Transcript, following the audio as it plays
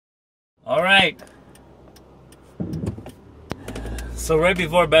All right. So right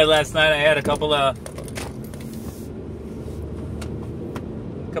before bed last night, I had a couple of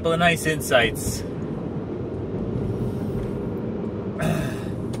nice insights.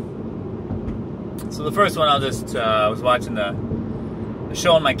 So the first one, I was watching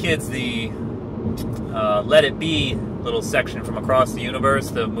showing my kids the Let It Be little section from Across the Universe,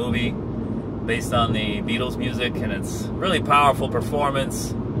 the movie based on the Beatles music, and it's really powerful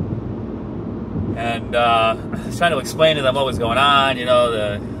performance. And I was trying to explain to them what was going on, you know,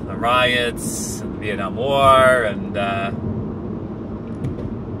 the riots, and the Vietnam War, and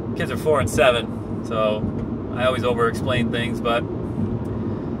kids are 4 and 7, so I always over-explain things. But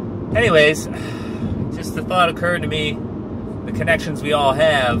anyways, just the thought occurred to me, the connections we all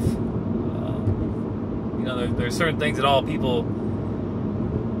have. You know, there's certain things that all people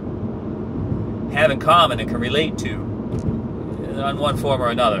have in common and can relate to on one form or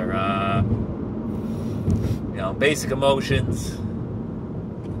another. You know, basic emotions,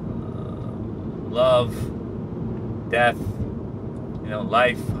 love, death, you know,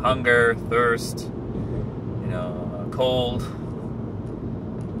 life, hunger, thirst, you know, cold,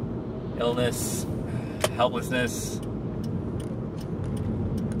 illness, helplessness.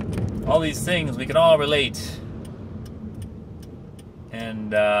 All these things we can all relate.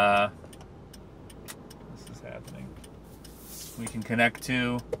 And this is happening. We can connect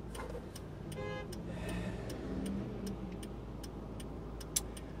to.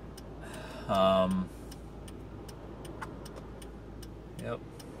 Yep.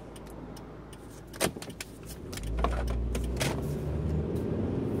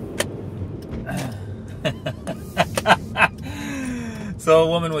 So a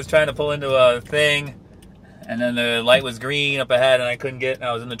woman was trying to pull into a thing, and then the light was green up ahead, and I couldn't get, and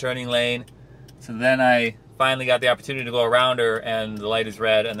I was in the turning lane. So then I finally got the opportunity to go around her, and the light is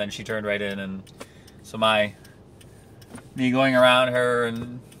red, and then she turned right in, and so me going around her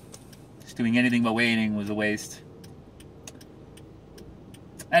and just doing anything but waiting was a waste.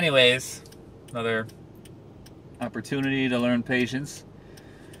 Anyways, another opportunity to learn patience.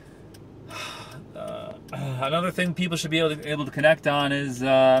 Another thing people should be able to connect on is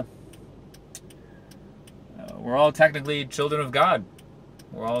we're all technically children of God.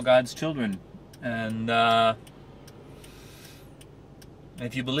 We're all God's children. And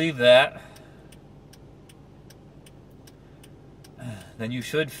if you believe that, then you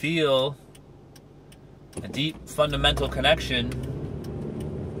should feel a deep fundamental connection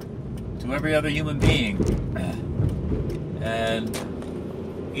to every other human being. And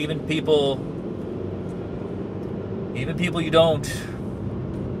even people you don't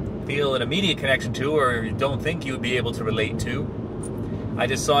feel an immediate connection to, or you don't think you would be able to relate to. I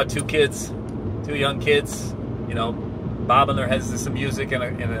just saw two young kids, you know, bobbing their heads to some music in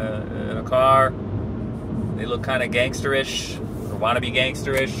a car. They look kind of gangsterish, or want to be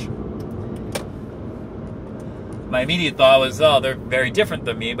gangsterish. My immediate thought was, oh, they're very different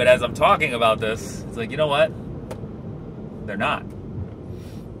than me. But as I'm talking about this, it's like, you know what? They're not.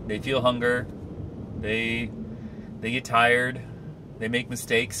 They feel hunger. They get tired. They make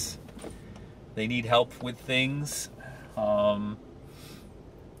mistakes. They need help with things.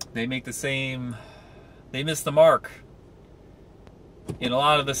 They make the same. They miss the mark in a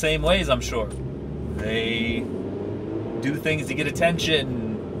lot of the same ways, I'm sure. They do things to get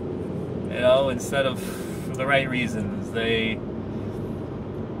attention, you know, instead of for the right reasons. They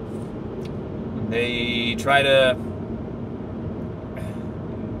try to,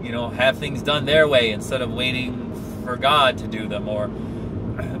 you know, have things done their way instead of waiting for God to do them, or,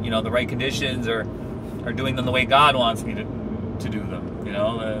 you know, the right conditions, or doing them the way God wants me to do them. You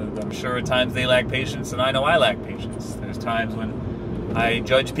know, I'm sure at times they lack patience, and I know I lack patience. There's times when I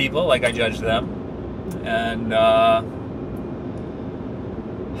judge people like I judge them, and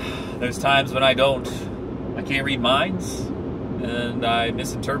there's times when I can't read minds, and I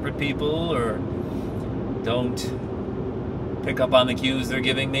misinterpret people, or don't pick up on the cues they're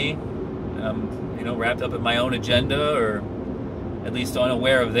giving me. You know, wrapped up in my own agenda, or at least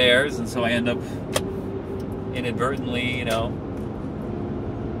unaware of theirs, and so I end up inadvertently, you know,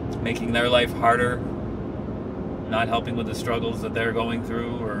 making their life harder, not helping with the struggles that they're going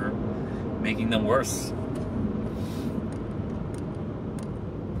through, or making them worse.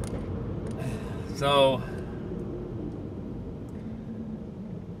 So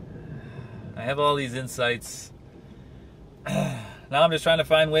I have all these insights. Now I'm just trying to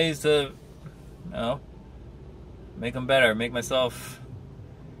find ways to, you know, make them better, make myself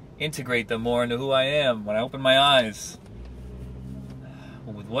integrate them more into who I am when I open my eyes.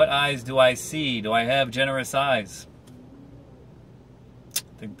 With what eyes do I see? Do I have generous eyes?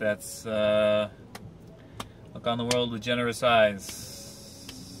 think that's look on the world with generous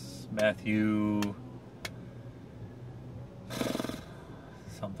eyes. Matthew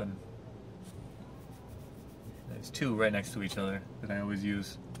something. There's two right next to each other that I always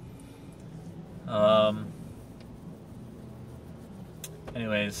use.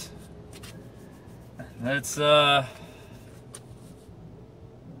 Anyways, that's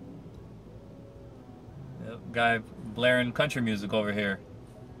guy blaring country music over here.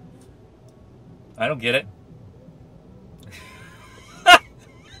 I don't get it.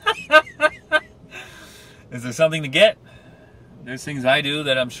 Is there something to get? There's things I do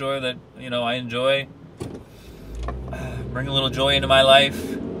that I'm sure that, you know, I enjoy. Bring a little joy into my life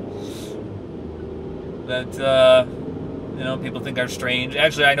that, you know, people think are strange.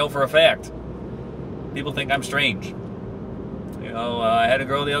 Actually, I know for a fact. People think I'm strange. You know, I had a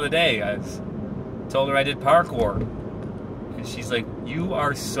girl the other day. I told her I did parkour. And she's like, "You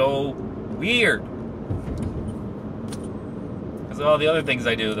are so weird." Because of all the other things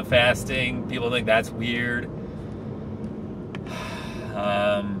I do, the fasting, people think that's weird.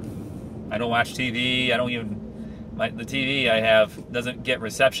 I don't watch TV. I don't even... the TV I have doesn't get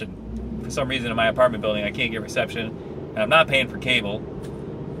reception. For some reason in my apartment building, I can't get reception. And I'm not paying for cable.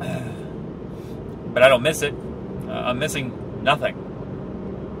 But I don't miss it. I'm missing nothing.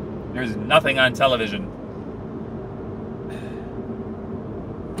 There's nothing on television.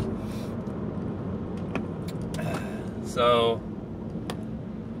 So,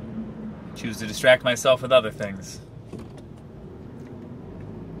 I choose to distract myself with other things.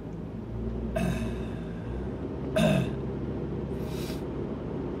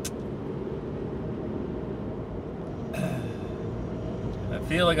 I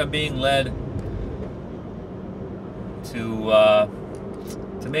feel like I'm being led to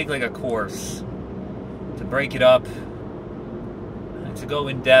make like a course, to break it up, to go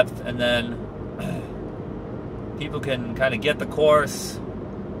in depth, and then people can kind of get the course,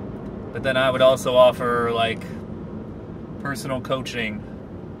 but then I would also offer like personal coaching.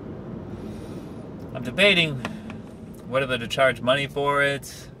 I'm debating whether to charge money for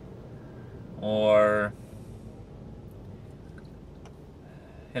it or,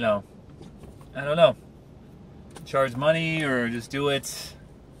 you know, I don't know. Charge money or just do it,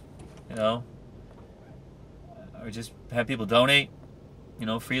 you know, or just have people donate, you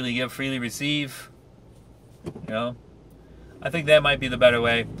know, freely give, freely receive, you know. I think that might be the better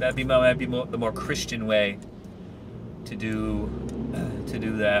way. That might be the more Christian way to do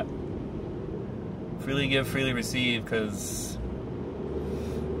that. Freely give, freely receive, because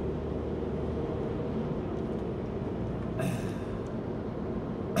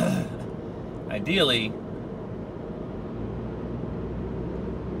ideally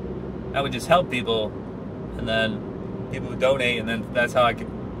I would just help people, and then people would donate, and then that's how I could,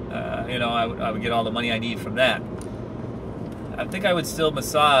 you know, I would get all the money I need from that. I think I would still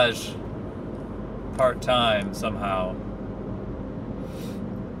massage part-time somehow.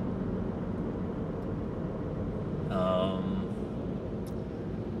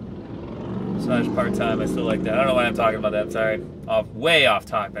 Massage part-time, I still like that. I don't know why I'm talking about that, sorry. Way off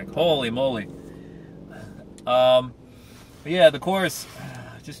topic. Holy moly. But yeah, the course,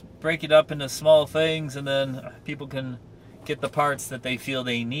 just break it up into small things, and then people can get the parts that they feel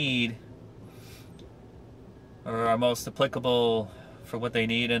they need or are most applicable for what they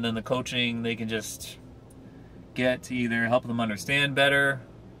need, and then the coaching they can just get to either help them understand better,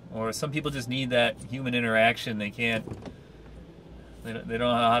 or some people just need that human interaction. They don't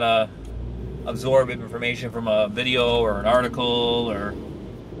know how to absorb information from a video or an article, or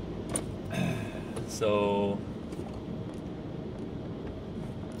so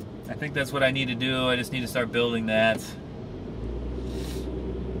I think that's what I need to do. I just need to start building that.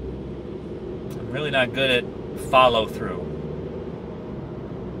 I'm really not good at follow through.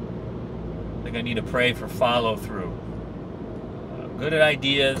 I think I need to pray for follow through. I'm good at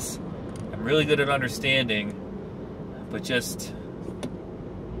ideas. I'm really good at understanding, but just,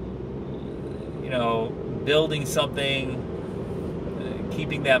 you know, building something,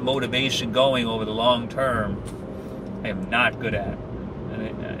 keeping that motivation going over the long term, I am not good at.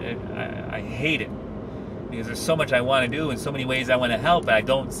 And I hate it, because there's so much I want to do and so many ways I want to help, but I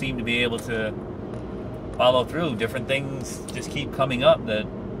don't seem to be able to follow through. Different things just keep coming up that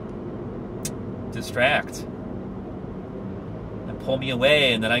distract and pull me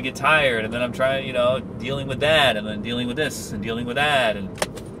away, and then I get tired, and then I'm trying, you know, dealing with that, and then dealing with this, and dealing with that, and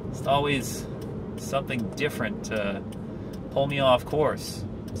it's always something different to pull me off course.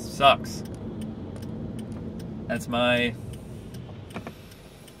 It sucks. That's my...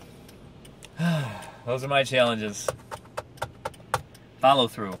 those are my challenges. follow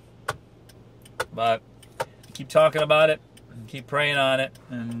through. But keep talking about it, and keep praying on it,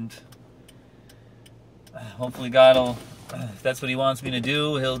 and hopefully God will, if that's what He wants me to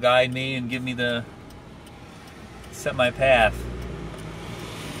do, He'll guide me and give me set my path.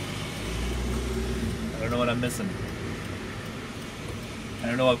 I don't know what I'm missing. I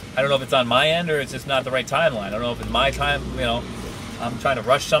don't know if it's on my end or it's just not the right timeline. I don't know if it's my time, I'm trying to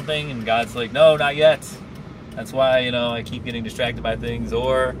rush something and God's like, no, not yet. That's why, I keep getting distracted by things,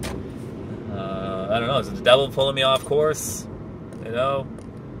 or I don't know, is it the devil pulling me off course?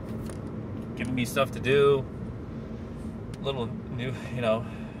 Giving me stuff to do. Little new,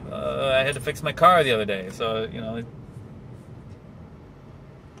 I had to fix my car the other day, so,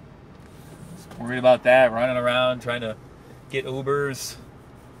 worried about that, running around trying to get Ubers.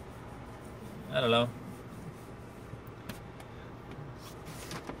 I don't know.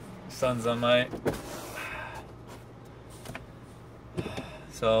 Sun's on my...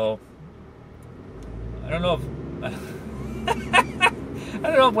 So, I don't know if... I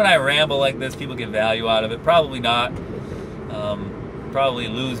don't know if when I ramble like this, people get value out of it. Probably not. Probably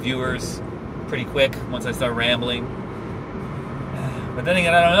lose viewers pretty quick once I start rambling. But then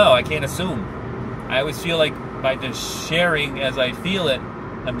again, I don't know. I can't assume. I always feel like by just sharing as I feel it,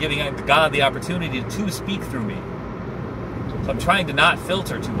 I'm giving God the opportunity to speak through me. So I'm trying to not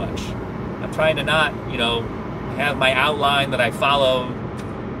filter too much. I'm trying to not, have my outline that I follow.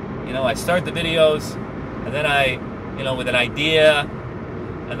 I start the videos, and then I, with an idea,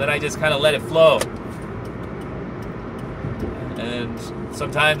 and then I just kind of let it flow. And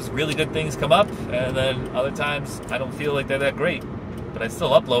sometimes really good things come up, and then other times I don't feel like they're that great, but I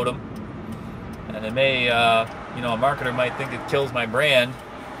still upload them. And it may, a marketer might think it kills my brand.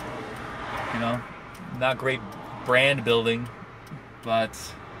 Not great brand building, but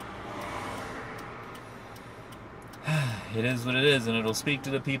it is what it is, and it'll speak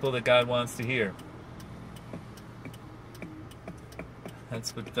to the people that God wants to hear.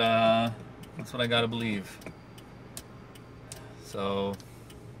 That's what I gotta believe. So,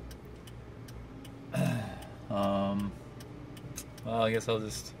 well, I guess I'll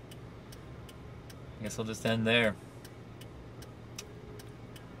just end there.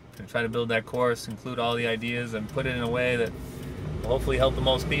 I'm gonna try to build that course, include all the ideas, and put it in a way that will hopefully help the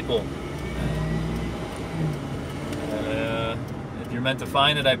most people. If you're meant to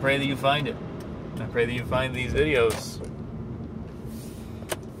find it, I pray that you find it. I pray that you find these videos.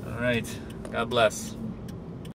 All right. God bless.